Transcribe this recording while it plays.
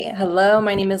Hello,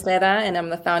 my name is Leda, and I'm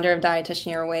the founder of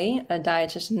Dietitian Your Way, a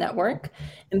dietitian network,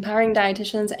 empowering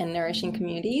dietitians and nourishing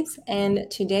communities. And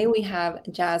today we have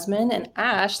Jasmine and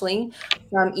Ashley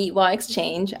from EatWell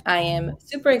Exchange. I am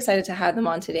super excited to have them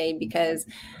on today because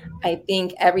I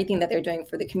think everything that they're doing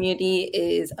for the community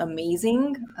is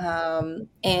amazing.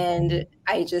 And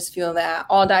I just feel that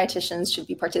all dietitians should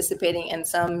be participating in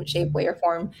some shape, way, or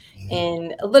form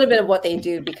in a little bit of what they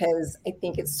do because I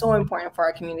think it's so important for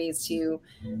our communities to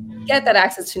get that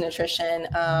access to nutrition.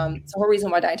 It's the whole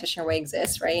reason why Dietitian Your Way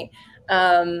exists, right?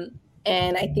 Um,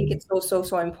 and I think it's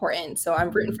so important. So I'm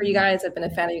rooting for you guys. I've been a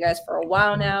fan of you guys for a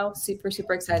while now. Super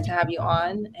excited to have you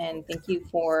on, and thank you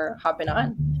for hopping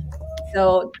on.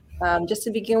 So just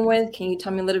to begin with, can you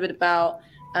tell me a little bit about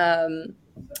um,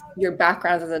 your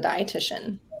backgrounds as a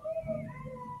dietitian?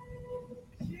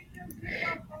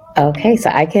 Okay, so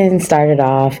I can start it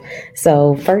off.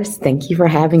 So, first, thank you for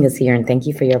having us here and thank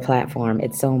you for your platform.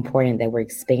 It's so important that we're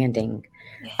expanding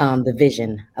the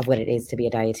vision of what it is to be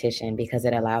a dietitian because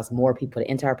it allows more people to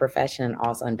enter our profession and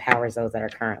also empowers those that are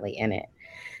currently in it.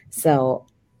 So,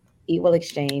 EatWell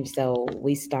Exchange. So,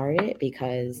 we started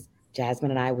because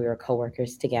Jasmine and I, we were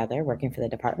coworkers together working for the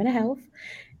Department of Health,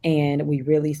 and we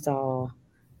really saw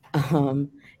um,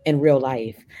 in real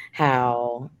life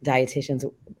how dietitians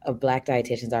of Black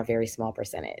dietitians are a very small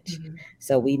percentage. Mhm.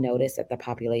 So we noticed that the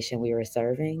population we were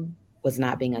serving was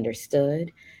not being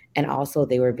understood, and also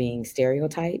they were being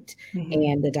stereotyped.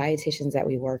 Mhm. And the dietitians that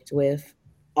we worked with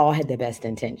all had the best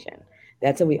intention.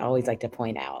 That's what we always like to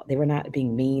point out. They were not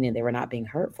being mean and they were not being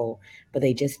hurtful, but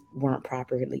they just weren't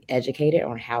properly educated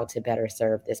on how to better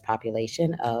serve this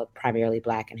population of primarily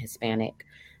Black and Hispanic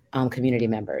community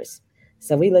members.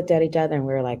 So we looked at each other and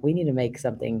we were like, we need to make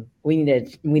something. We need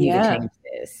to Yeah. change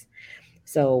this.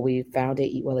 So we founded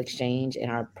Eat Well Exchange,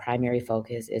 and our primary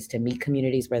focus is to meet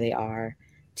communities where they are,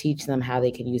 teach them how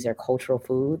they can use their cultural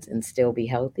foods and still be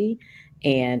healthy.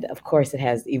 And of course, it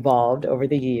has evolved over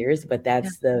the years, but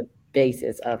that's the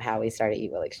basis of how we started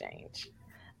Eat Well Exchange.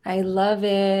 I love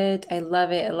it. I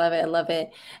love it. I love it. I love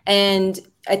it. And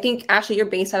I think Ashley, you're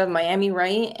based out of Miami,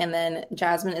 right? And then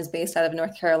Jasmine is based out of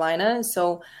North Carolina.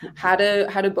 So how do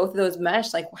both of those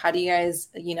mesh? Like how do you guys,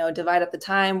 divide up the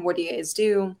time? What do you guys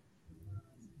do?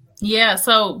 Yeah,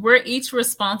 so we're each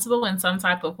responsible in some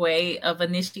type of way of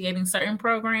initiating certain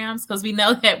programs because we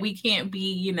know that we can't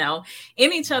be,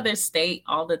 in each other's state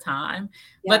all the time.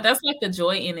 But Yeah. that's like the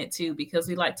joy in it too, because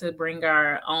we like to bring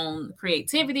our own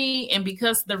creativity. And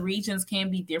because the regions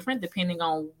can be different depending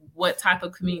on what type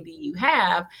of community you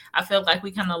have, I feel like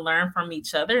we kind of learn from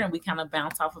each other and we kind of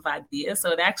bounce off of ideas. So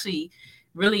it actually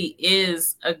really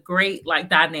is a great like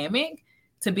dynamic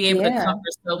to be able to Yeah. cover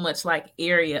so much like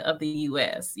area of the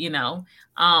US.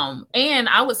 And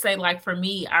I would say like for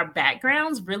me, our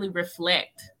backgrounds really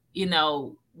reflect,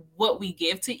 what we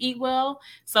give to Eat Well.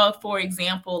 So for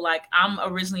example, like I'm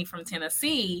originally from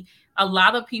Tennessee. A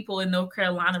lot of people in North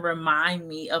Carolina remind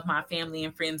me of my family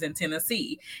and friends in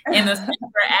Tennessee. And the same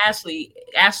for Ashley.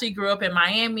 Ashley grew up in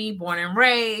Miami, born and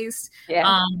raised.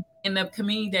 Yeah. And the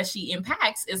community that she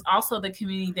impacts is also the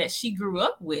community that she grew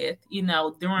up with,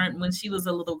 during when she was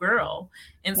a little girl.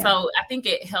 And Yeah. so I think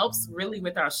it helps really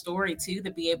with our story too,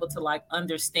 to be able to like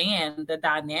understand the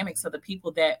dynamics of the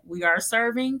people that we are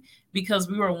serving because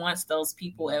we were once those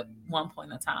people at one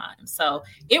point in time. So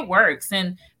it works.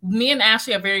 And me and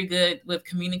Ashley are very good with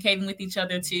communicating with each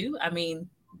other too. I mean,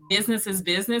 business is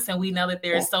business, and we know that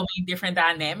there are Yeah. so many different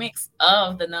dynamics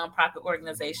of the nonprofit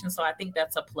organization. So I think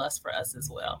that's a plus for us as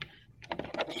well.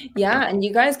 Yeah, and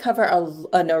you guys cover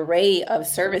an array of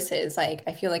services. Like,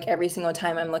 I feel like every single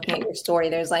time I'm looking at your story,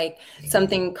 there's like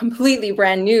something completely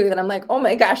brand new that I'm like, oh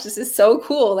my gosh, this is so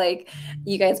cool. Like,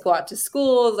 you guys go out to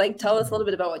schools. Like, tell us a little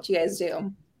bit about what you guys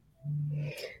do.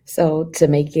 So, to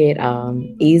make it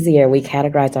easier, we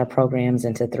categorize our programs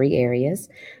into three areas.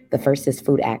 The first is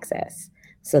food access.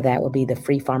 So, that would be the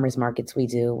free farmers markets we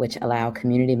do, which allow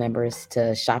community members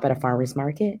to shop at a farmers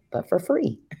market, but for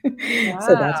free.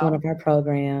 So, that's one Wow. of our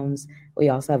programs. We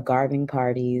also have gardening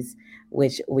parties,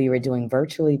 which we were doing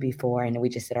virtually before, and we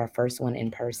just did our first one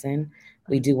in person.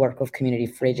 We do work with community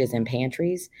fridges and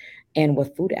pantries. And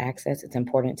with food access, it's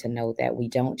important to note that we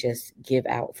don't just give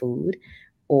out food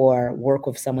or work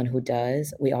with someone who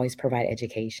does. We always provide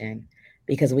education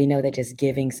because we know that just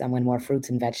giving someone more fruits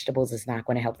and vegetables is not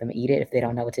going to help them eat it if they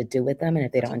don't know what to do with them and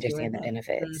if they What don't to do with understand the it.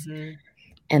 benefits. Hmm.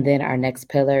 And then our next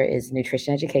pillar is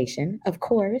nutrition education. Of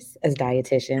course, as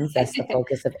dietitians, that's the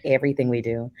focus of everything we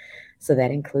do. So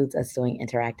that includes us doing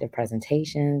interactive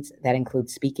presentations, that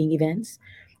includes speaking events.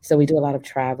 So we do a lot of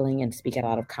traveling and speak at a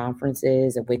lot of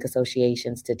conferences and WIC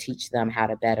associations to teach them how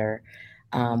to better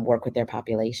work with their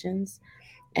populations.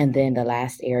 And then the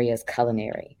last area is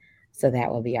culinary. So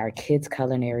that will be our kids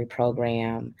culinary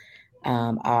program,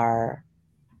 our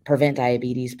prevent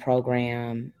diabetes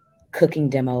program, cooking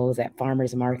demos at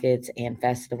farmers markets and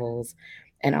festivals.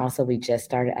 And also we just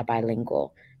started a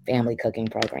bilingual family cooking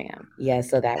program. Yes,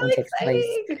 so that So one takes place,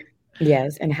 exciting.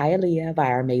 yes, in Hialeah by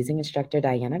our amazing instructor,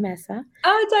 Diana Mesa.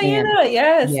 Oh, And Diana,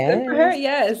 yes, good for her.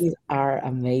 yes, Yes. she's our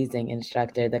amazing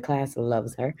instructor. The class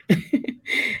loves her.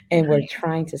 And we're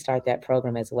trying to start that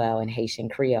program as well in Haitian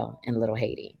Creole in Little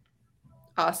Haiti.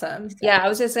 Awesome. So, Yeah, I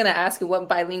was just gonna ask you what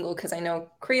bilingual, because I know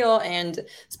Creole and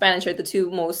Spanish are the two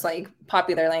most like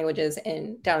popular languages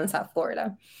in down in South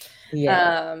Florida.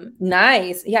 yes.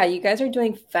 Nice. Yeah, you guys are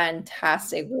doing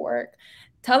fantastic work.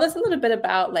 Tell us a little bit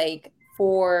about like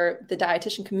for the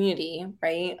dietitian community,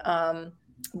 right?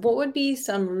 What would be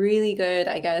some really good,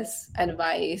 I guess,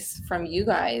 advice from you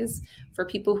guys for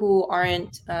people who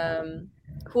aren't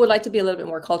who would like to be a little bit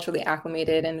more culturally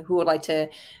acclimated and who would like to,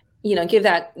 give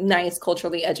that nice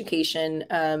culturally education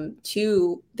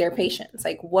to their patients?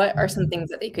 Like, what are some things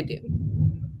that they could do?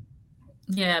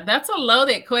 Yeah, that's a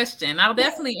loaded question. I'll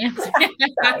definitely answer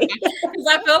Sorry. because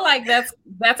I feel like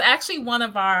that's actually one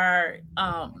of our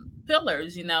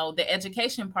pillars. The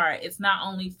education part. It's not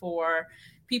only for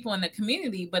people in the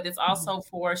community, but it's also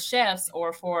for chefs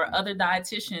or for other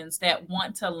dietitians that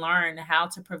want to learn how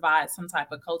to provide some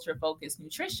type of culture focused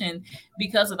nutrition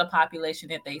because of the population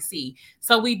that they see.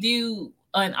 So we do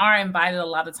and are invited a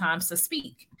lot of times to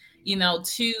speak,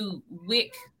 to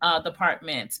WIC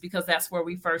departments, because that's where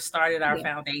we first started our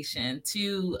foundation,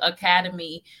 to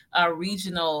academy,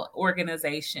 regional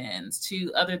organizations,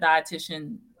 to other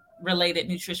dietitian related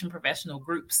nutrition professional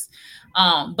groups.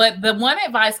 But the one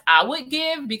advice I would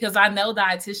give, because I know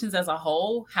dietitians as a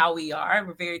whole, how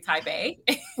we're very type A.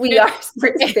 We are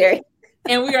very.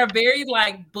 And we are very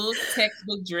like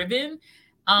textbook driven.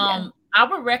 I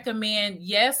would recommend,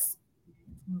 yes,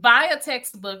 buy a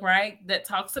textbook, right, that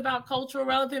talks about cultural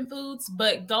relevant foods,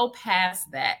 but go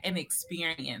past that and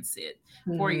experience it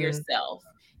for yourself.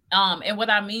 And what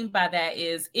I mean by that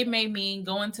is it may mean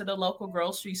going to the local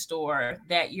grocery store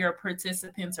that your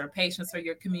participants or patients or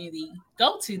your community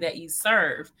go to that you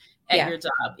serve at your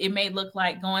job. It may look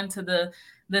like going to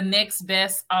the next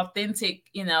best authentic,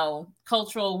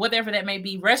 cultural, whatever that may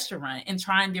be, restaurant and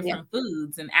trying different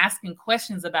foods and asking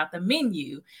questions about the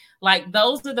menu. Like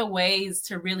those are the ways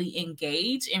to really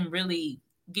engage and really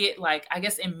get, like, I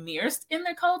guess, immersed in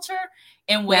the culture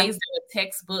in ways that a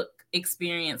textbook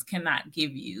experience cannot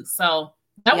give you. So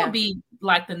that would be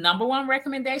like the number one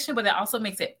recommendation, but it also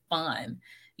makes it fun.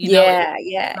 Something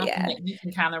that you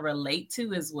can kind of relate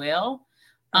to as well.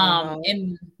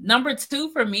 And number two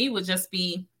for me would just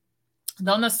be,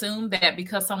 don't assume that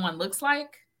because someone looks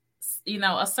like,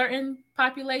 a certain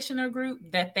population or group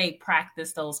that they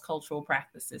practice those cultural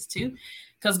practices too.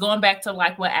 Because going back to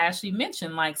like what Ashley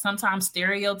mentioned, like sometimes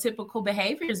stereotypical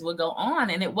behaviors would go on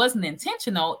and it wasn't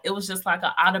intentional. It was just like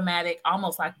an automatic,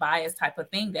 almost like bias type of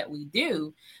thing that we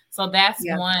do. So that's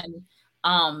one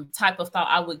type of thought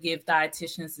I would give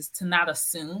dietitians, is to not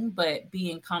assume, but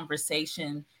be in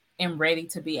conversation and ready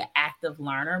to be an active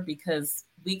learner, because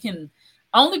we can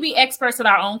only be experts at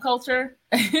our own culture.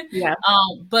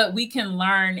 But we can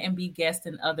learn and be guests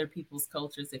in other people's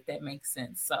cultures, if that makes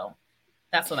sense. So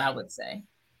that's what I would say.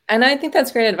 And I think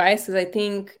that's great advice, because I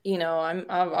think, I'm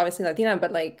obviously Latina,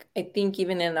 but like, I think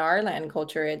even in our land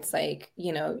culture, it's like,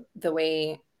 the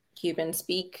way Cubans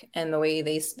speak and the way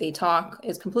they talk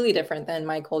is completely different than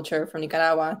my culture from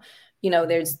Nicaragua.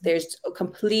 There's a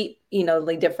complete,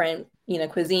 like different,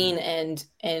 cuisine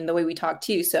and the way we talk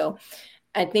too. So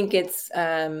I think it's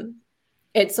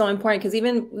so important, because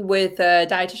even with a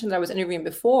dietitian that I was interviewing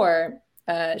before,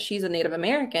 she's a Native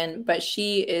American, but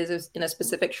she is in a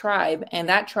specific tribe, and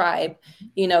that tribe,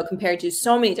 compared to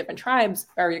so many different tribes,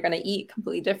 are going to eat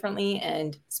completely differently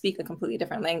and speak a completely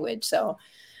different language. So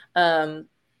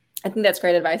I think that's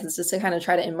great advice, is just to kind of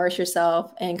try to immerse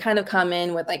yourself and kind of come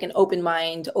in with like an open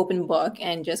mind, open book,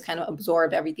 and just kind of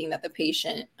absorb everything that the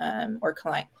patient or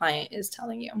client is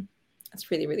telling you. That's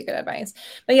really, really good advice.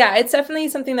 But yeah, it's definitely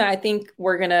something that I think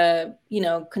we're going to,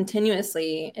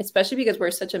 continuously, especially because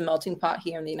we're such a melting pot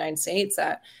here in the United States,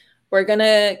 that we're going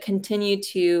to continue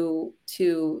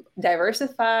to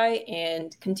diversify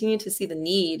and continue to see the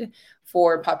need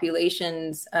for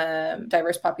populations,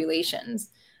 diverse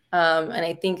populations. And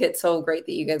I think it's so great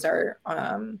that you guys are,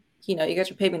 you guys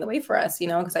are paving the way for us,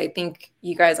 because I think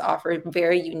you guys offer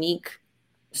very unique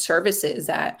services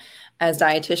that, as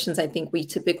dietitians, I think we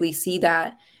typically see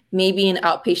that maybe in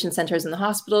outpatient centers in the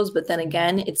hospitals, but then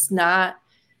again, it's not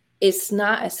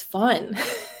as fun.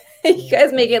 You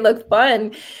guys make it look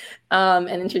fun. and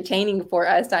entertaining for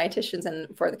us dietitians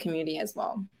and for the community as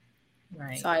well.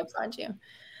 Right. So I applaud you.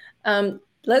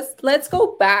 Let's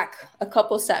go back a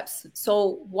couple steps.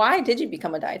 So why did you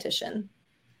become a dietitian?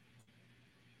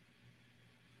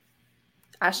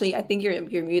 Ashley, I think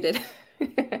you're muted.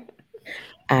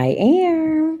 I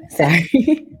am.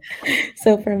 Sorry.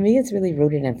 So for me, it's really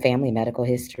rooted in family medical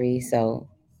history. So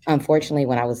unfortunately,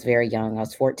 when I was very young, I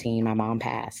was 14, my mom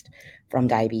passed from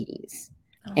diabetes.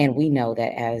 And we know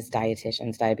that as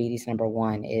dietitians, diabetes number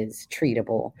one is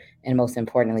treatable. And most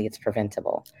importantly, it's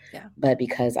preventable. Yeah. But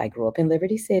because I grew up in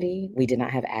Liberty City, we did not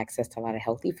have access to a lot of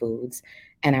healthy foods.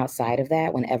 And outside of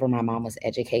that, whenever my mom was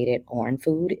educated on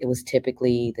food, it was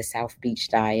typically the South Beach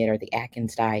diet or the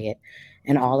Atkins diet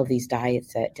and all of these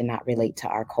diets that did not relate to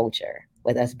our culture.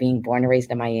 With us being born and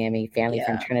raised in Miami, family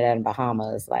from Trinidad and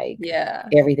Bahamas, like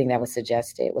everything that was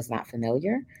suggested was not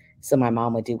familiar. So my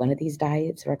mom would do one of these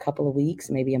diets for a couple of weeks,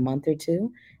 maybe a month or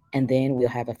two, and then we'll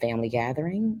have a family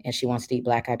gathering, and she wants to eat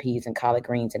black eyed peas and collard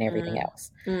greens and everything else.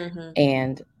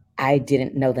 And I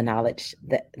didn't know the knowledge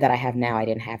that I have now. I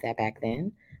didn't have that back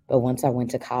then. But once I went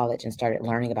to college and started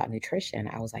learning about nutrition,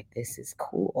 I was like, this is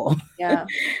cool. Yeah.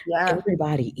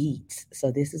 Everybody eats.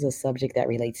 So this is a subject that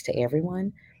relates to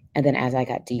everyone. And then as I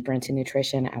got deeper into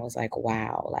nutrition, I was like,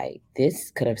 wow, like this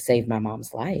could have saved my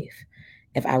mom's life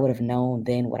if I would have known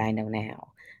then what I know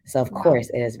now. So of course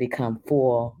it has become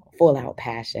full out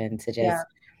passion to just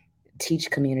teach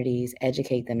communities,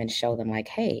 educate them, and show them like,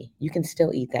 hey, you can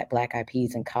still eat that black eyed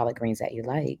peas and collard greens that you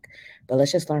like, but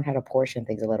let's just learn how to portion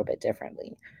things a little bit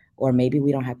differently. Or maybe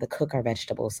we don't have to cook our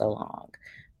vegetables so long.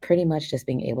 Pretty much just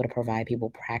being able to provide people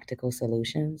practical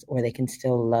solutions where they can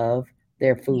still love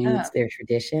their foods, their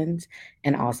traditions,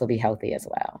 and also be healthy as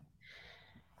well.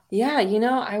 Yeah,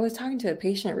 I was talking to a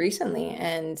patient recently,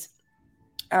 and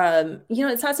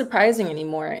it's not surprising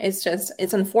anymore.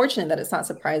 It's unfortunate that it's not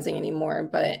surprising anymore,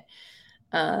 but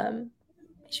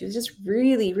she was just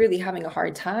really, really having a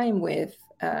hard time with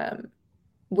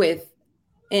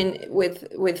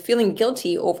feeling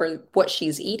guilty over what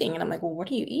she's eating. And I'm like, well, what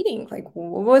are you eating? Like,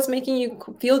 what was making you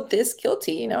feel this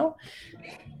guilty, And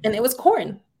it was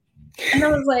corn. And I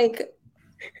was like,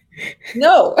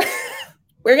 no,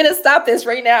 we're going to stop this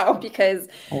right now because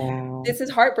this is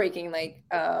heartbreaking. Like,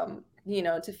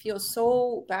 to feel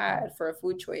so bad for a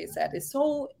food choice that is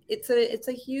it's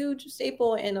a huge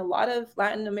staple in a lot of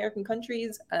Latin American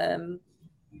countries, and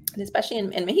especially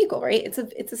in Mexico, right?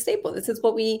 It's a staple. This is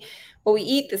what we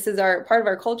eat. This is part of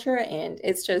our culture. And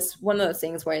it's just one of those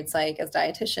things where it's like, as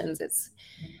dietitians,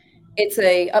 it's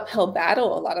a uphill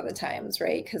battle a lot of the times,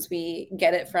 right? Because we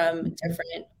get it from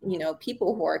different,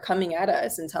 people who are coming at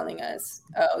us and telling us,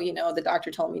 oh, the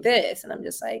doctor told me this. And I'm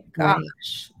just like,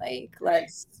 gosh, like,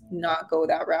 let's not go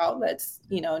that route. Let's,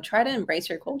 try to embrace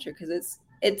your culture, because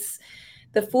it's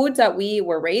the foods that we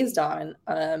were raised on.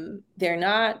 They're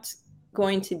not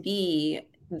going to be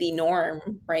the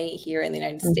norm right here in the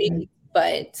United States,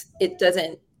 but it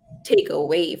doesn't take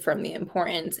away from the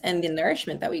importance and the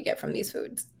nourishment that we get from these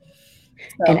foods.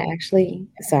 So. And actually,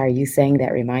 sorry, you saying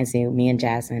that reminds me and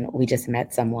Jasmine, we just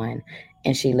met someone,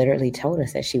 and she literally told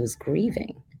us that she was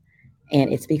grieving.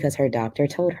 And it's because her doctor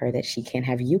told her that she can't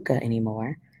have yuca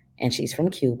anymore. And she's from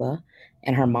Cuba,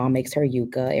 and her mom makes her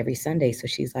yuca every Sunday. So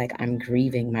she's like, I'm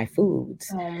grieving my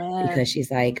foods. Oh, man. Because she's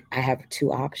like, I have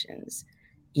two options.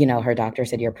 Her doctor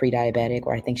said you're pre-diabetic,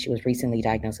 or I think she was recently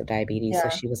diagnosed with diabetes. So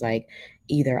she was like,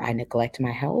 either I neglect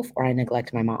my health or I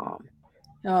neglect my mom.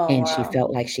 And she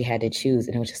felt like she had to choose.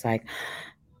 And it was just like,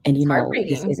 and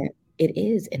this isn't, it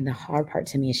is. And the hard part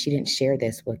to me is she didn't share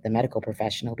this with the medical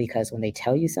professional, because when they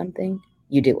tell you something,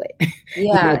 you do it.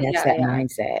 That's that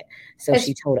mindset. So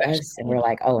she told us, and we're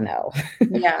like, oh no.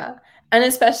 Yeah. And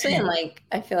especially in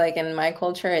I feel like in my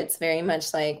culture, it's very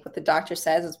much like what the doctor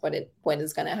says is what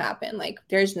is going to happen. Like,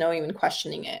 there's no even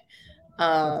questioning it.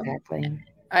 Exactly.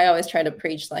 I always try to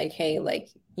preach like, hey, like,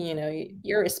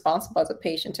 you're responsible as a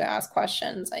patient to ask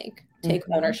questions, like take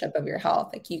ownership of your health.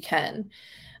 Like, you can.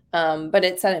 But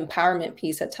it's that empowerment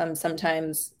piece that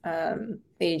sometimes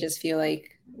they just feel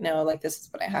like, no, like, this is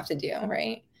what I have to do.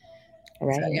 Right.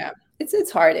 So, yeah,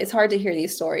 it's hard. It's hard to hear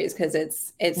these stories, because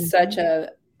it's such a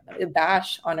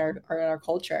bash on our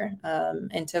culture.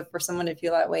 And for someone to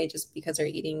feel that way just because they're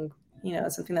eating,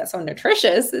 something that's so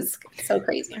nutritious is so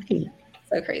crazy.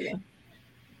 So crazy.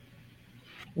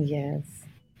 Yes.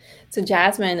 So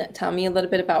Jasmine, tell me a little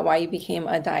bit about why you became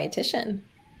a dietitian.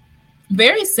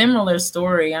 Very similar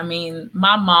story. I mean,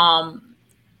 my mom,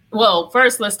 well,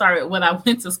 first let's start with what I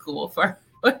went to school for.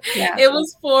 It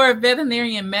was for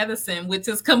veterinarian medicine, which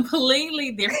is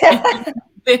completely different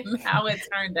than how it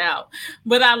turned out.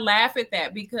 But I laugh at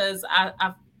that because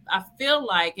I I feel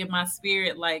like in my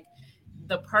spirit, like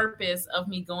the purpose of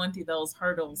me going through those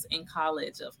hurdles in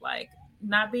college of like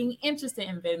not being interested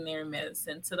in veterinary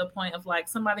medicine to the point of like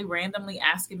somebody randomly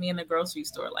asking me in the grocery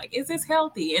store, like, is this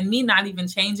healthy? And me not even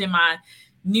changing my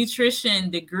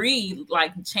nutrition degree,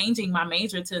 like changing my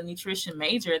major to a nutrition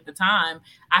major at the time.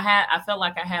 I felt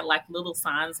like I had like little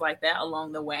signs like that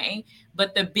along the way.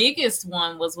 But the biggest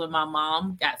one was when my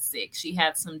mom got sick. She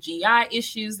had some GI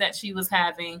issues that she was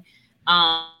having.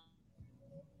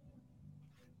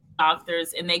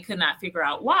 Doctors, and they could not figure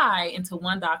out why until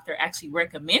one doctor actually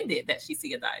recommended that she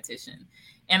see a dietitian.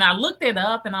 And I looked it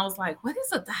up and I was like, what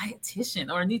is a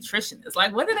dietitian or a nutritionist?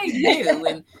 Like, what do they do?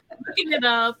 And looking it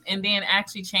up and then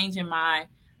actually changing my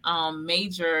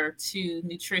major to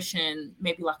nutrition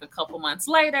maybe like a couple months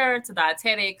later to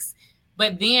dietetics.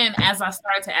 But then as I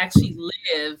started to actually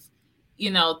live,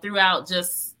 throughout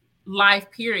just life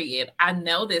period, I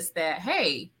noticed that,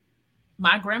 hey,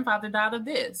 my grandfather died of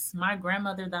this. My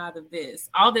grandmother died of this.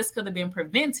 All this could have been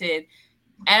prevented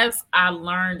as I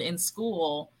learned in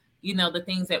school, the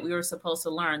things that we were supposed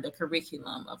to learn, the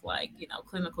curriculum of like,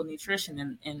 clinical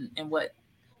nutrition and what.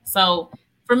 So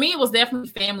for me, it was definitely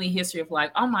family history of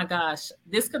like, oh my gosh,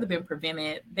 this could have been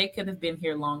prevented. They could have been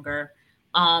here longer.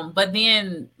 But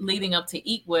then leading up to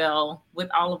EatWell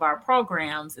with all of our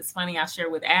programs, it's funny, I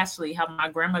shared with Ashley how my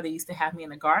grandmother used to have me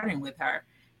in the garden with her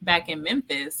back in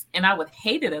Memphis, and I would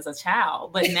hate it as a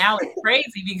child, but now it's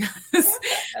crazy because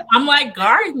I'm like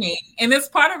gardening and it's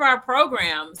part of our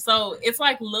program. So it's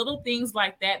like little things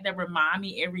like that that remind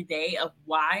me every day of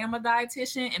why I'm a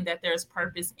dietitian and that there's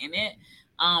purpose in it,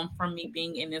 from me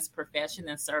being in this profession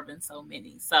and serving so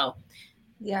many. So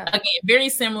yeah, again, very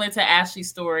similar to Ashley's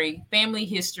story, family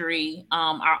history,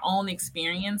 our own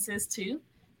experiences too,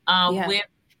 with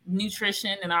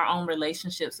nutrition and our own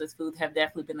relationships with food have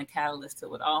definitely been the catalyst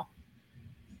to it all.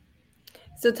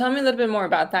 So tell me a little bit more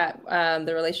about that,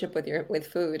 the relationship with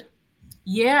food.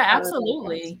 Yeah,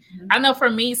 absolutely. I know for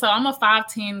me, so I'm a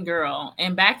 5'10" girl.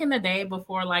 And back in the day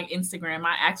before like Instagram,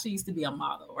 I actually used to be a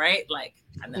model, right? Like,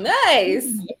 I know.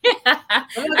 Nice. Yeah.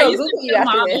 I'm gonna I go used Google to be you a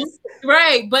after model. this.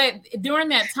 Right. But during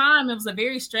that time, it was a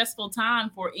very stressful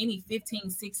time for any 15,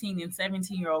 16, and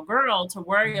 17-year-old girl to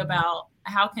worry about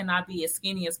how can I be as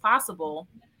skinny as possible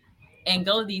and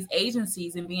go to these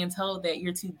agencies and being told that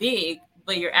you're too big,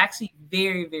 but you're actually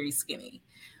very, very skinny.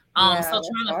 Yeah, So that's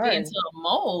trying to fit hard. into a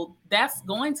mold, that's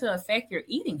going to affect your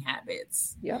eating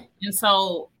habits. Yep. And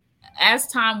so as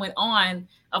time went on,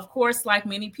 of course, like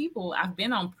many people, I've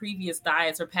been on previous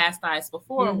diets or past diets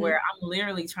before where I'm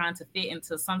literally trying to fit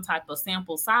into some type of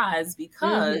sample size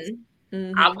because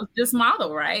I was this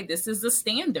model, right? This is the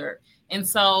standard. And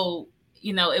so,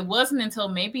 it wasn't until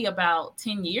maybe about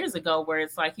 10 years ago where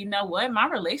it's like, you know what, my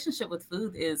relationship with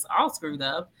food is all screwed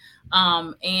up.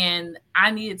 And I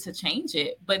needed to change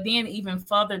it. But then even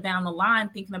further down the line,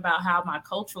 thinking about how my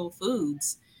cultural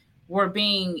foods were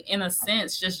being, in a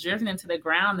sense, just driven into the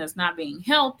ground as not being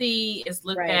healthy. It's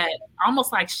looked Right. at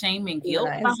almost like shame and guilt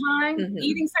Demonized. behind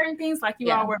eating certain things, like you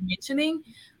all Yeah. were mentioning.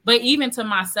 But even to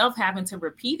myself having to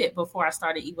repeat it before I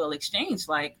started EatWell Exchange,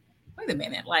 like, wait a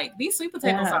minute, like these sweet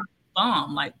potatoes Yeah. are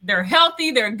bomb. Like they're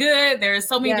healthy, they're good. There's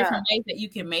so many Yeah. different ways that you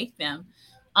can make them.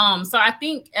 So I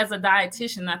think as a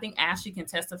dietitian, I think Ashley can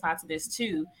testify to this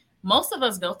too. Most of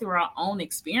us go through our own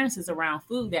experiences around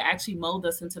food that actually mold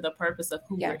us into the purpose of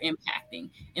who Yeah. we're impacting.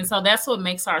 And so that's what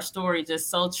makes our story just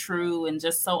so true and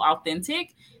just so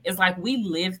authentic. It's like we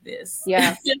live this.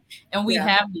 Yeah. And we Yeah.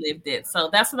 have lived it. So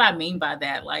that's what I mean by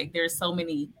that. Like there's so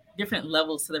many different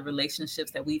levels to the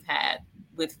relationships that we've had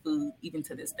with food, even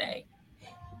to this day.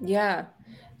 Yeah.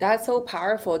 That's so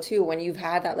powerful too when you've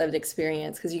had that lived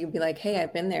experience because you can be like, hey,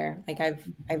 I've been there. Like I've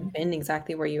been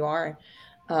exactly where you are.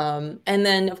 And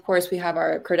then of course we have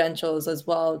our credentials as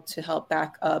well to help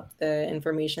back up the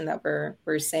information that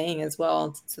we're saying as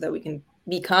well so that we can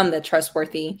become the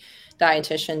trustworthy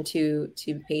dietitian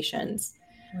to patients.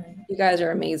 Right. You guys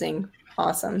are amazing.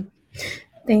 Awesome.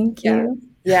 Thank Yeah. you.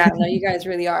 Yeah, no, you guys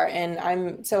really are. And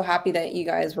I'm so happy that you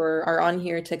guys are on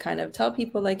here to kind of tell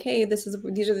people like, hey, these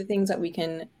are the things that we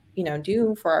can,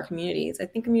 do for our communities. I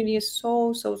think community is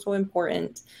so, so, so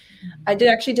important. I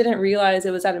didn't realize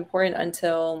it was that important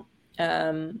until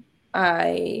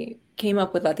I came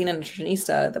up with Latina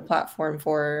Nutritionista, the platform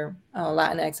for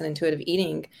Latinx and intuitive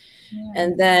eating. Yeah.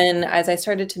 And then as I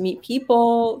started to meet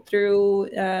people through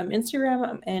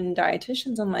Instagram and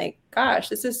dietitians, I'm like, gosh,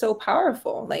 this is so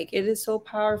powerful. Like it is so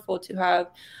powerful to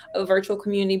have a virtual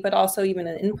community, but also even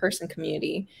an in-person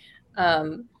community.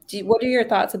 What are your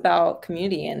thoughts about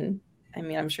community? And I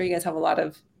mean, I'm sure you guys have a lot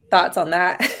of thoughts on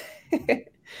that.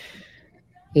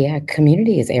 Yeah,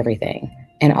 community is everything.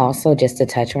 And also, just to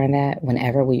touch on that,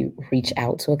 whenever we reach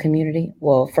out to a community,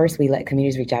 well, first we let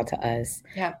communities reach out to us.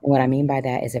 Yeah. And what I mean by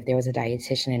that is if there was a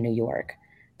dietitian in New York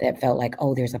that felt like,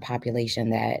 oh, there's a population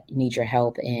that needs your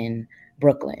help in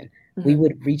Brooklyn, we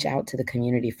would reach out to the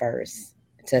community first,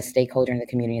 to a stakeholder in the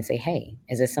community, and say, hey,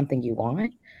 is this something you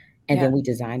want? And then we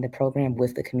design the program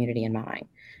with the community in mind,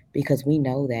 because we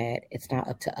know that it's not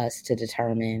up to us to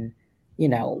determine,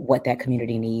 what that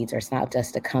community needs, or it's not up to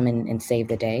us to come in and save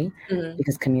the day,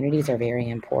 because communities are very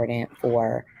important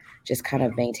for just kind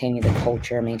of maintaining the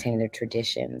culture, maintaining their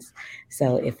traditions.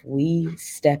 So if we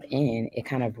step in, it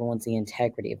kind of ruins the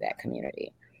integrity of that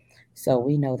community. So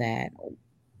we know that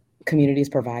communities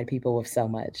provide people with so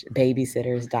much: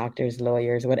 babysitters, doctors,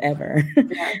 lawyers, whatever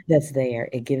that's there.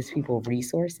 It gives people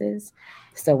resources.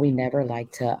 So we never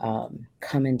like to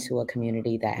come into a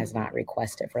community that has not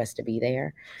requested for us to be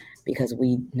there, because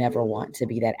we never want to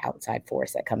be that outside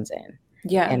force that comes in.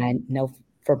 Yeah. And I know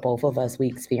for both of us, we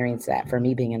experienced that. For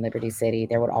me, being in Liberty City,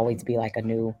 there would always be like a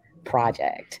new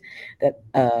project that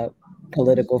a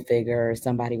political figure or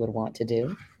somebody would want to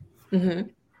do.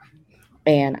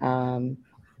 And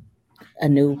a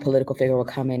new political figure will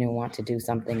come in and want to do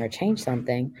something or change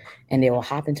something, and they will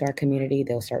hop into our community.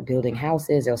 They'll start building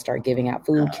houses. They'll start giving out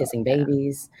food, kissing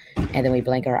babies. And then we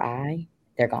blink our eye,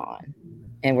 they're gone.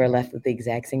 And we're left with the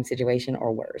exact same situation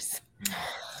or worse.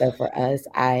 So for us,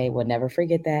 I would never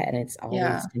forget that. And it's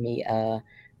always, to me, a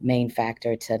main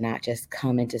factor to not just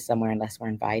come into somewhere unless we're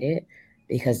invited,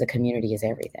 because the community is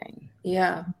everything.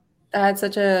 Yeah. That's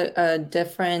such a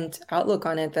different outlook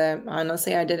on it that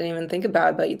honestly I didn't even think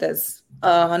about, but that's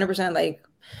 100% like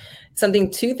something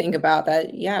to think about,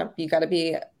 that, yeah,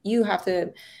 you have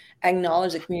to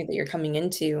acknowledge the community that you're coming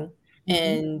into,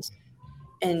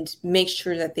 and make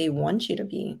sure that they want you to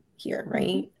be here,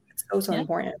 right? It's so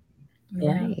important.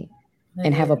 Right.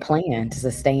 And have a plan to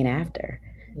sustain after.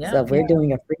 So if we're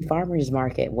doing a free farmers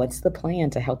market, what's the plan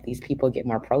to help these people get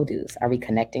more produce? Are we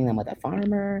connecting them with a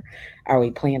farmer? Are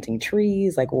we planting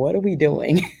trees? Like, what are we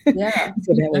doing? Yeah.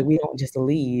 So that way we don't just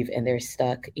leave and they're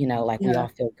stuck, like we all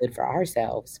feel good for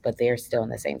ourselves, but they're still in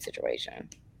the same situation.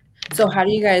 So how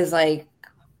do you guys like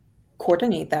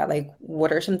coordinate that? Like,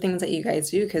 what are some things that you guys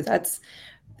do? Because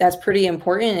that's pretty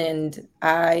important, and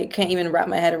I can't even wrap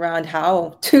my head around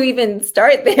how to even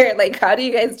start there. Like, how do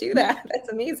you guys do that? That's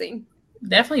amazing.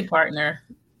 Definitely partner.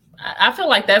 I feel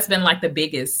like that's been like the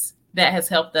biggest that has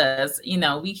helped us.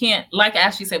 We can't, like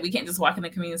Ashley said, we can't just walk in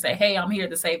the community and say, hey, I'm here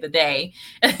to save the day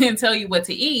and tell you what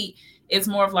to eat. It's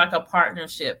more of like a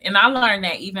partnership. And I learned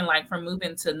that even like from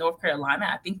moving to North Carolina,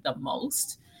 I think the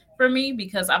most for me,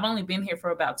 because I've only been here for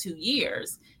about 2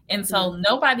 years. And so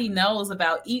nobody knows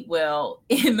about EatWell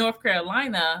in North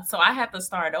Carolina. So I had to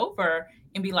start over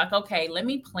and be like, okay, let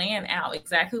me plan out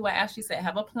exactly what Ashley said,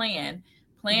 have a plan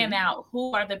out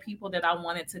who are the people that I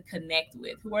wanted to connect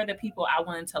with, who are the people I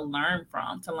wanted to learn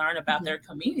from, to learn about their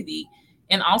community,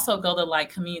 and also go to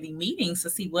like community meetings to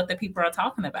see what the people are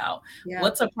talking about,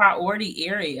 what's a priority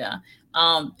area,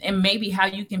 and maybe how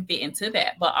you can fit into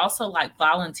that, but also like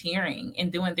volunteering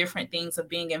and doing different things of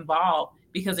being involved,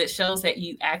 because it shows that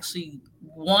you actually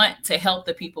want to help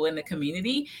the people in the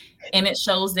community. And it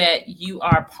shows that you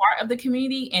are part of the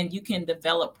community and you can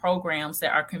develop programs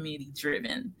that are community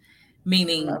driven.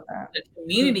 Meaning the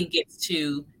community gets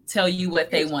to tell you what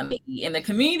they want to eat, and the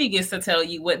community gets to tell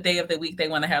you what day of the week they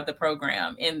want to have the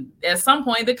program. And at some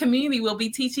point, the community will be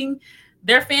teaching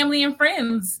their family and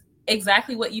friends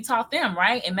exactly what you taught them,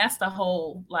 right? And that's the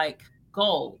whole like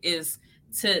goal, is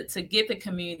to get the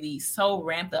community so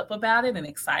ramped up about it and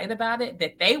excited about it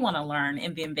that they want to learn,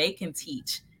 and then they can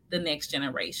teach the next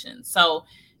generation. So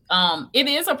it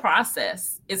is a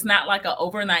process. It's not like an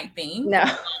overnight thing. No,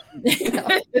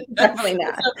 definitely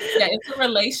not. It's a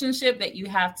relationship that you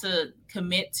have to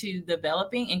commit to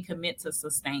developing and commit to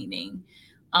sustaining.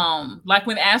 Like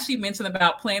when Ashley mentioned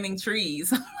about planting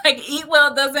trees, like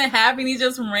EatWell doesn't have any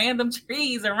just random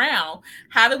trees around.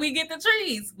 How do we get the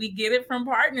trees? We get it from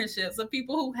partnerships of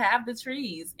people who have the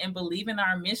trees and believe in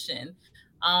our mission.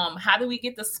 How do we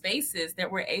get the spaces that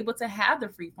we're able to have the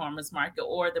free farmers market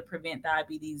or the Prevent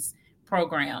Diabetes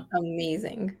program?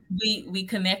 Amazing. We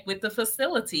connect with the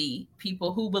facility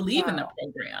people who believe in the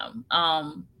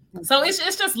program. So it's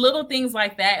just little things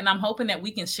like that. And I'm hoping that we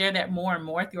can share that more and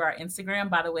more through our Instagram.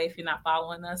 By the way, if you're not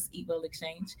following us, EatWell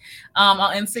Exchange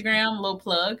on Instagram, little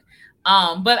plug.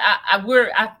 But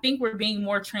I think we're being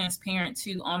more transparent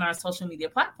too on our social media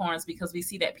platforms, because we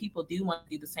see that people do want to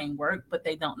do the same work, but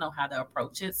they don't know how to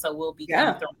approach it. So we'll be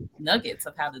throwing nuggets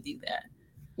of how to do that.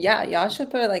 Yeah, y'all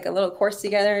should put like a little course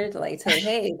together to like say,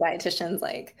 hey, dietitians,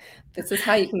 like this is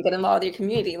how you can get involved with your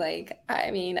community. Like,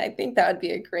 I mean, I think that would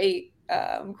be a great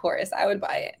course. I would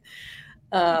buy it.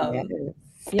 Yes.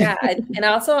 Yeah, and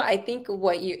also I think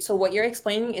what you're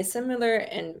explaining is similar,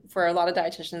 and for a lot of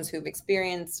dietitians who've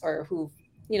experienced or who've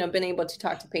been able to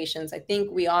talk to patients, I think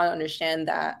we all understand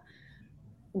that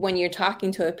when you're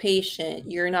talking to a patient,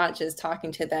 you're not just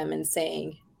talking to them and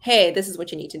saying, "Hey, this is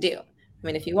what you need to do." I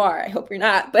mean, if you are, I hope you're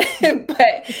not, but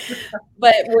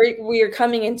but we're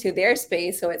coming into their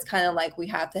space, so it's kind of like we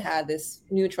have to have this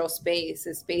neutral space,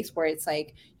 this space where it's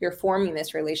like you're forming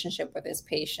this relationship with this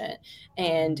patient,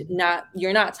 and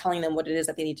you're not telling them what it is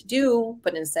that they need to do,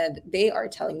 but instead they are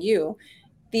telling you,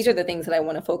 these are the things that I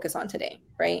want to focus on today,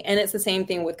 right? And it's the same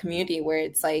thing with community, where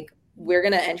it's like we're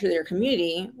going to enter their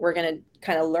community, we're going to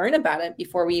kind of learn about it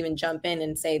before we even jump in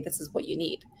and say, this is what you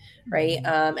need, right?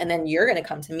 And then you're going to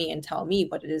come to me and tell me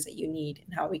what it is that you need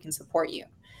and how we can support you.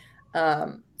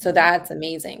 So that's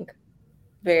amazing.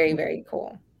 Very, very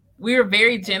cool. We were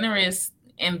very generous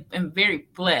and very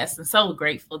blessed and so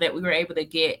grateful that we were able to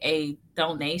get a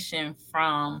donation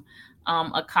from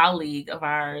a colleague of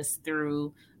ours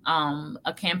through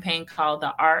a campaign called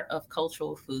The Art of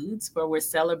Cultural Foods, where we're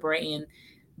celebrating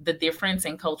the difference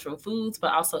in cultural foods,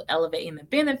 but also elevating the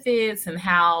benefits and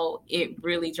how it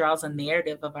really draws a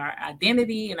narrative of our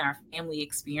identity and our family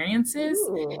experiences.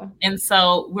 Ooh. And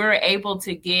so we're able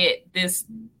to get this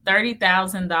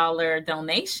 $30,000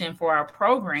 donation for our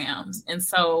programs. And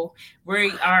so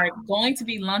we are going to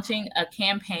be launching a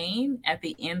campaign at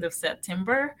the end of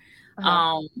September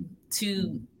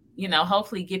to,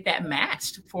 hopefully get that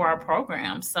matched for our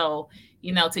program. So,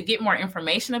 to get more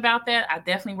information about that, I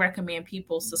definitely recommend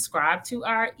people subscribe to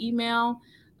our email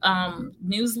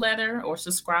newsletter or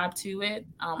subscribe to it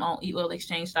on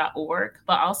eatwellexchange.org,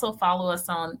 but also follow us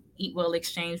on EatWell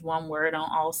Exchange, one word, on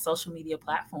all social media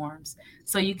platforms,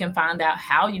 so you can find out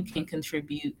how you can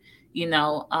contribute,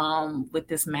 with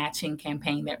this matching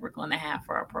campaign that we're going to have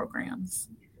for our programs.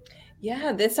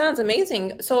 Yeah, this sounds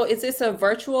amazing. So is this a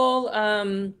virtual,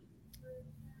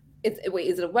 is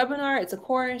it a webinar? It's a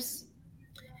course?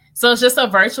 So it's just a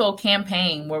virtual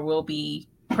campaign where we'll be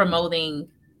promoting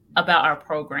about our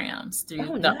programs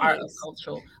through the art of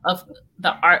cultural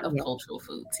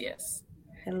foods. Yes.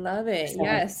 I love it.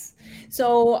 Yes.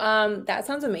 So that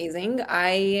sounds amazing.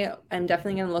 I am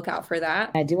definitely going to look out for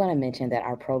that. I do want to mention that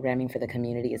our programming for the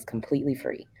community is completely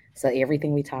free. So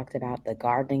everything we talked about, the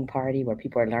gardening party where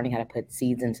people are learning how to put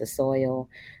seeds into soil,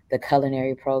 the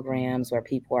culinary programs where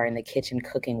people are in the kitchen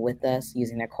cooking with us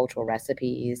using their cultural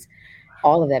recipes,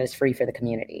 all of that is free for the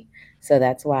community. So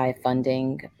that's why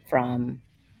funding from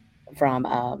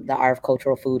the Art of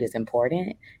Cultural Food is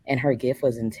important. And her gift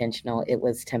was intentional. It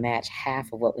was to match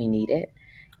half of what we needed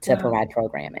to provide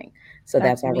programming. So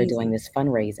that's why we're doing this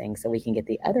fundraising, so we can get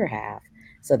the other half.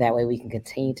 So that way we can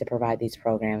continue to provide these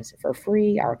programs for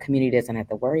free. Our community doesn't have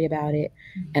to worry about it.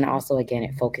 And also, again,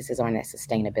 it focuses on that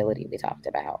sustainability we talked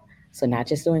about. So not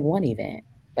just doing one event,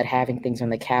 but having things on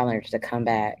the calendar to come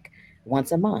back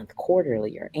once a month,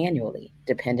 quarterly, or annually,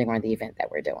 depending on the event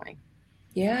that we're doing.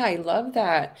 Yeah, I love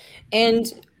that.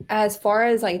 And as far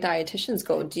as like dietitians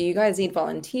go, do you guys need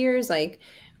volunteers? Like,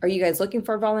 are you guys looking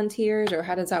for volunteers, or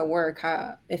how does that work?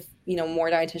 If more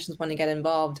dietitians want to get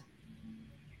involved?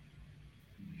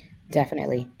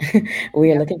 Definitely.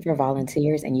 We are looking for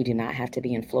volunteers, and you do not have to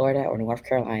be in Florida or North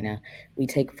Carolina. We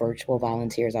take virtual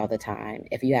volunteers all the time.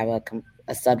 If you have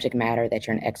a subject matter that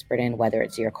you're an expert in, whether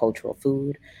it's your cultural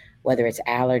food, whether it's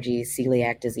allergies,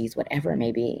 celiac disease, whatever it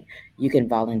may be, you can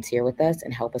volunteer with us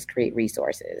and help us create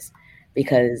resources.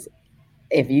 Because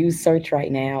if you search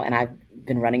right now, and I've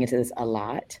been running into this a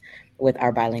lot with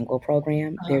our bilingual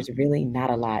program, there's really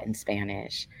not a lot in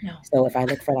Spanish. No. So if I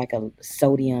look for like a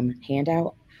sodium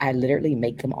handout, I literally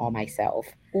make them all myself.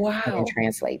 Wow. And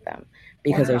translate them,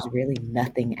 because there's really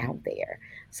nothing out there.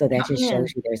 So that just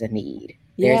shows you there's a need.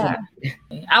 Yeah.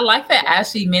 I like that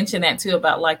Ashley mentioned that too,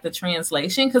 about like the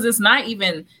translation, because it's not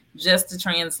even just the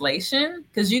translation,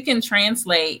 because you can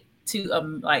translate to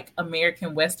like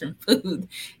American Western food.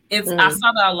 I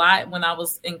saw that a lot when I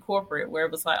was in corporate, where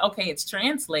it was like, okay, it's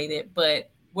translated, but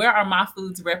where are my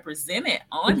foods represented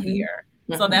on here?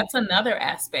 So that's another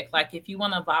aspect. Like if you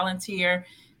want to volunteer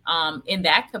in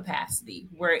that capacity,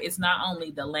 where it's not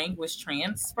only the language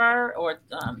transfer or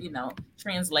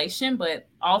translation, but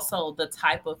also the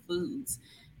type of foods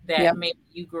that maybe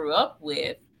you grew up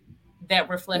with that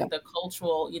reflect the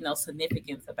cultural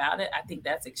significance about it. I think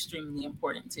that's extremely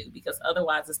important too, because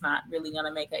otherwise it's not really going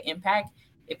to make an impact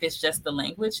if it's just the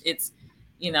language. It's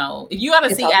if you got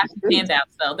to see Ashley's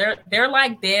handouts, though, they're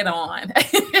like dead on.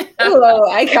 Oh,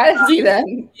 I gotta see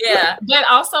them. Yeah, but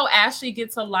also Ashley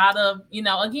gets a lot of,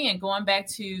 again, going back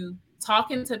to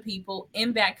talking to people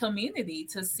in that community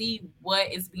to see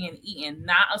what is being eaten,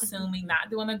 not assuming, not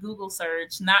doing a Google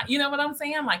search, not, you know what I'm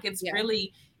saying? Like, it's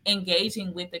really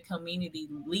engaging with the community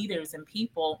leaders and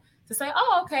people to say,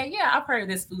 oh, okay, yeah, I've heard of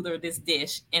this food or this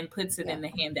dish, and puts it in the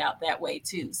handout that way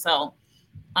too. So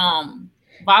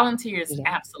volunteers,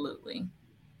 absolutely.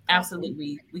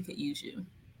 Absolutely, we could use you.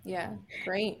 Yeah,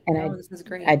 great. And this is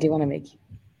great. I do want to make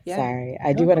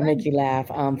I do want to make you laugh.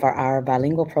 For our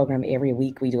bilingual program, every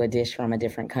week we do a dish from a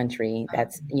different country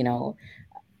that's,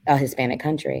 a Hispanic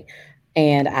country.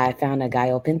 And I found a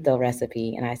gallo pinto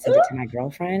recipe and I sent it to my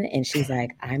girlfriend and she's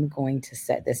like, I'm going to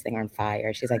set this thing on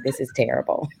fire. She's like, this is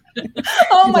terrible.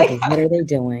 Oh she's my like, what are they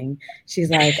doing? She's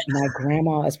like, my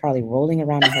grandma is probably rolling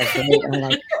around in her grave. And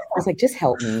I was like, just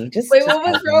help me. Wait, what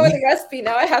was wrong with the recipe?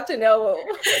 Now I have to know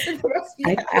what the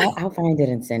recipe. I'll find it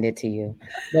and send it to you.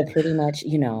 But pretty much,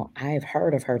 I've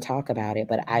heard of her talk about it,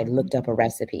 but I looked up a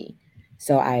recipe.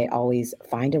 So I always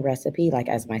find a recipe like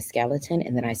as my skeleton,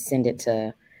 and then I send it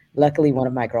to, luckily one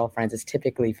of my girlfriends is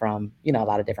typically from, a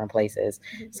lot of different places.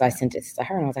 So I sent it to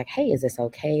her and I was like, hey, is this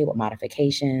okay? What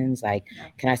modifications? Like,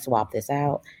 can I swap this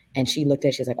out? And she looked at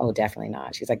it, she's like, oh, definitely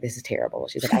not. She's like, this is terrible.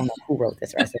 She's like, I don't know who wrote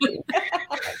this recipe.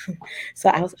 So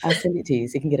I'll send it to you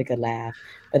so you can get a good laugh.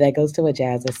 But that goes to what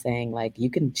Jazz was saying. Like, you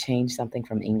can change something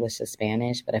from English to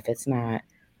Spanish, but if it's not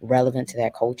relevant to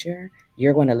that culture,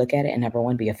 you're going to look at it and number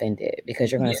one, be offended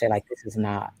because you're going to say like, this is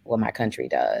not what my country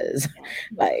does.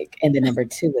 Like, and then number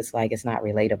two, it's like, it's not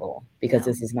relatable because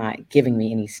this is not giving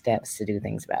me any steps to do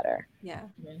things better. Yeah,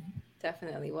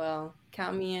 definitely. Well,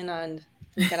 count me in on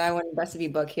that. I want a recipe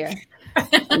book here.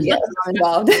 Yeah, I'm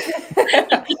involved.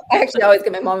 I actually always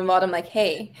get my mom involved. I'm like,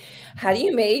 hey, how do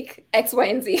you make X, Y,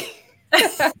 and Z?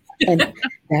 And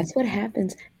that's what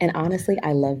happens. And honestly,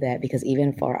 I love that because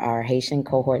even for our Haitian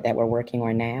cohort that we're working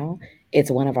on now, it's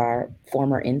one of our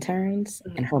former interns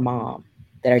and her mom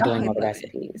that are doing all the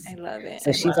recipes. I love it.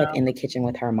 So she's like in the kitchen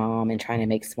with her mom and trying to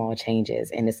make small changes.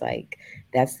 And it's like,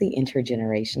 that's the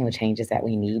intergenerational changes that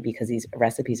we need because these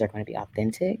recipes are going to be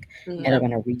authentic and are going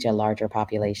to reach a larger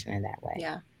population in that way.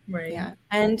 Yeah. Right. Yeah.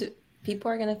 And people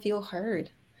are going to feel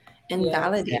heard and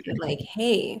validated. Like,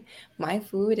 hey, my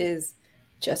food is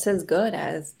just as good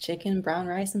as chicken, brown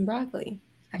rice, and broccoli.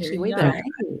 Actually, way better.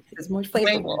 It's more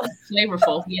flavorful.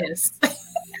 Flavorful, yes.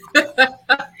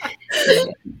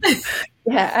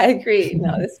 Yeah, I agree.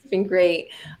 No, this has been great.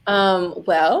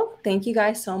 Well, thank you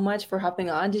guys so much for hopping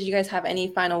on. Did you guys have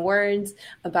any final words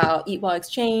about EatWell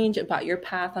Exchange, about your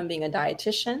path on being a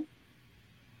dietitian?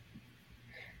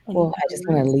 Well, I just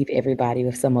want to leave everybody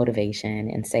with some motivation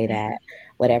and say that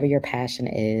whatever your passion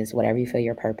is, whatever you feel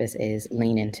your purpose is,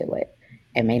 lean into it.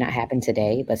 It may not happen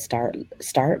today, but start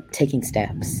taking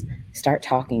steps. Start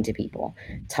talking to people.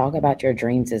 Talk about your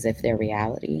dreams as if they're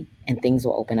reality, and things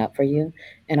will open up for you.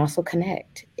 And also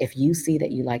connect. If you see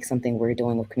that you like something we're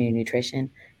doing with community nutrition,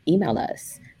 email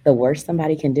us. The worst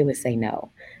somebody can do is say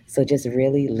no. So just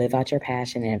really live out your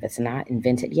passion, and if it's not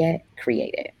invented yet,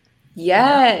 create it.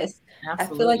 Yes.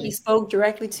 Absolutely. I feel like you spoke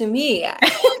directly to me. I'm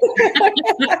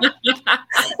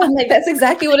like, that's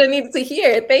exactly what I needed to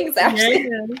hear. Thanks, Ashley.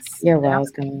 Yes. You're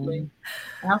welcome.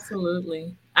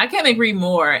 Absolutely. I can't agree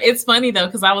more. It's funny, though,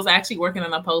 because I was actually working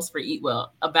on a post for EatWell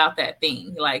about that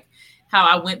thing, like how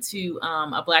I went to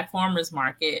a Black farmers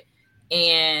market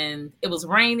and it was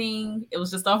raining. It was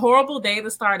just a horrible day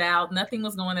to start out. Nothing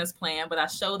was going as planned, but I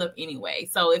showed up anyway.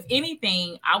 So if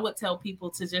anything, I would tell people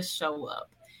to just show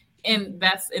up. And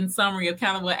that's in summary of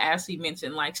kind of what Ashley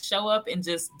mentioned, like show up and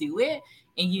just do it.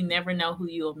 And you never know who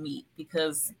you'll meet,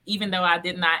 because even though I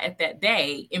did not at that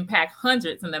day impact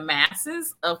hundreds and the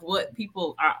masses of what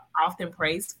people are often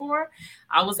praised for,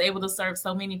 I was able to serve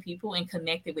so many people and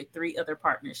connected with 3 other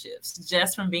partnerships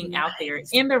just from being out there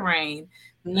in the rain,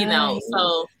 you know.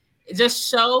 So just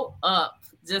show up.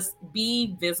 Just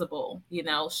be visible,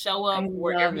 show up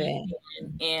wherever you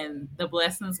can, and the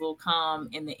blessings will come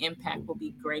and the impact will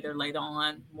be greater later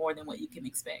on, more than what you can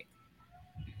expect.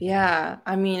 Yeah.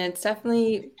 I mean, it's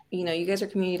definitely, you guys are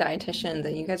community dietitians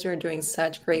and you guys are doing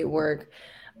such great work.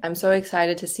 I'm so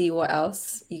excited to see what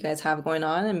else you guys have going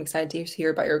on. I'm excited to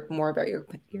hear about more about your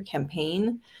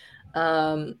campaign.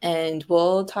 And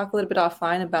we'll talk a little bit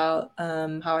offline about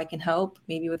how I can help,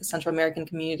 maybe with the Central American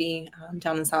community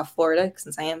down in South Florida,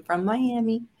 since I am from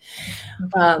Miami.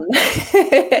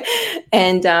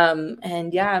 And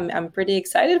yeah, I'm pretty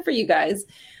excited for you guys.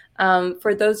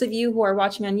 For those of you who are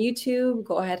watching on YouTube,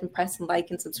 go ahead and press like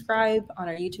and subscribe on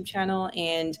our YouTube channel.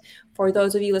 And for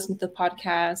those of you listening to the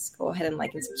podcast, go ahead and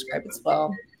like and subscribe as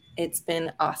well. It's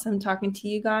been awesome talking to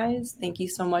you guys. Thank you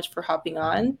so much for hopping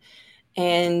on.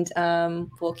 And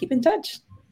we'll keep in touch.